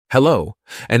Hello,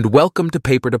 and welcome to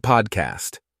Paper to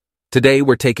Podcast. Today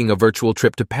we're taking a virtual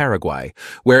trip to Paraguay,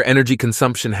 where energy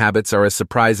consumption habits are as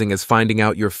surprising as finding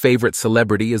out your favorite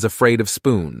celebrity is afraid of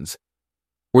spoons.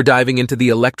 We're diving into the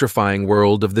electrifying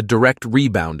world of the direct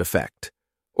rebound effect,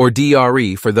 or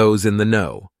DRE for those in the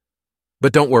know.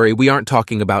 But don't worry, we aren't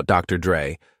talking about Dr.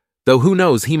 DRE, though who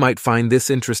knows, he might find this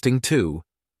interesting too.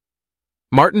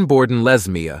 Martin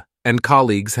Borden-Lesmia and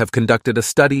colleagues have conducted a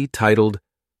study titled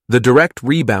The Direct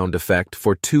Rebound Effect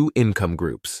for Two Income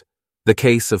Groups, the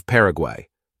Case of Paraguay,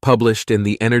 published in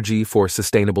the Energy for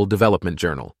Sustainable Development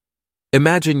Journal.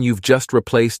 Imagine you've just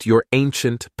replaced your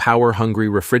ancient, power-hungry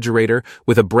refrigerator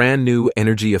with a brand-new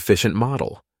energy-efficient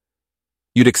model.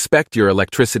 You'd expect your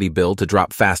electricity bill to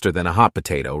drop faster than a hot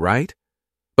potato, right?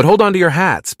 But hold on to your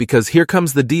hats, because here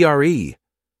comes the DRE.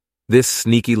 This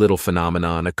sneaky little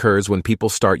phenomenon occurs when people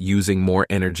start using more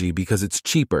energy because it's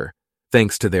cheaper,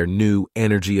 thanks to their new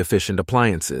energy-efficient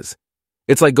appliances.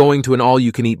 It's like going to an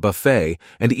all-you-can-eat buffet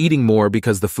and eating more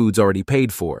because the food's already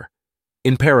paid for.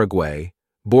 In Paraguay,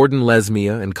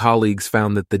 Borden-Lesmia and colleagues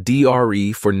found that the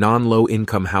DRE for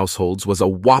non-low-income households was a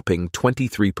whopping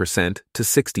 23% to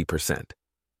 60%.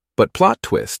 But plot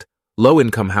twist,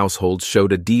 low-income households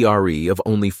showed a DRE of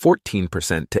only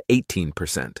 14% to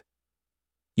 18%.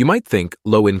 You might think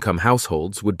low-income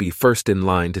households would be first in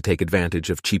line to take advantage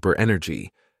of cheaper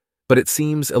energy, but it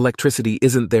seems electricity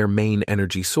isn't their main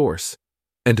energy source,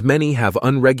 and many have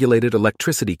unregulated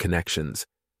electricity connections,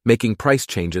 making price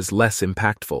changes less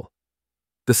impactful.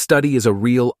 The study is a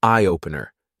real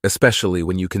eye-opener, especially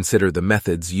when you consider the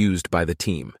methods used by the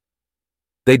team.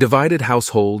 They divided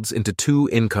households into two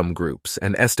income groups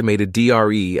and estimated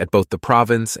DRE at both the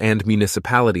province and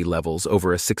municipality levels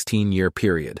over a 16-year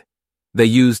period. They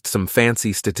used some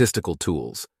fancy statistical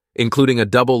tools, including a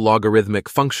double logarithmic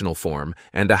functional form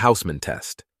and a Houseman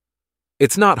test.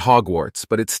 It's not Hogwarts,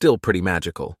 but it's still pretty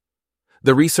magical.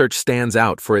 The research stands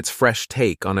out for its fresh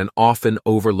take on an often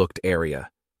overlooked area,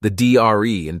 the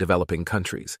DRE in developing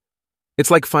countries.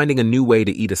 It's like finding a new way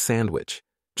to eat a sandwich,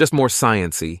 just more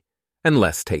sciencey and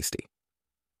less tasty.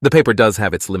 The paper does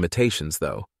have its limitations,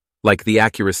 though, like the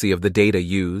accuracy of the data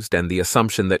used and the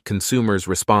assumption that consumers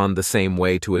respond the same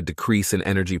way to a decrease in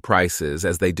energy prices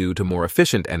as they do to more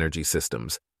efficient energy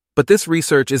systems. But this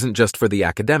research isn't just for the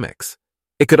academics.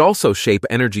 It could also shape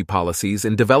energy policies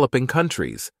in developing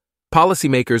countries.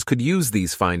 Policymakers could use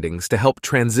these findings to help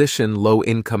transition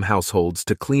low-income households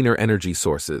to cleaner energy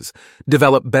sources,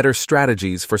 develop better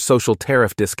strategies for social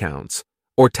tariff discounts,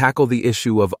 or tackle the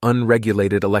issue of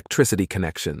unregulated electricity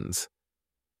connections.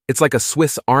 It's like a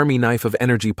Swiss Army knife of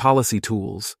energy policy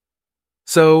tools.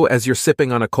 So, as you're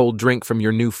sipping on a cold drink from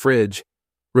your new fridge,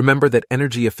 remember that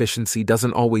energy efficiency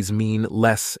doesn't always mean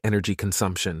less energy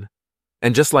consumption.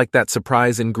 And just like that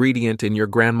surprise ingredient in your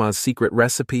grandma's secret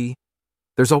recipe,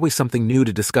 there's always something new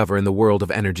to discover in the world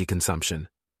of energy consumption.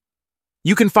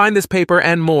 You can find this paper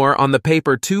and more on the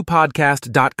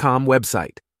paper2podcast.com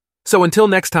website. So until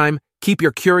next time, keep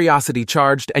your curiosity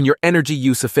charged and your energy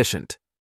use efficient.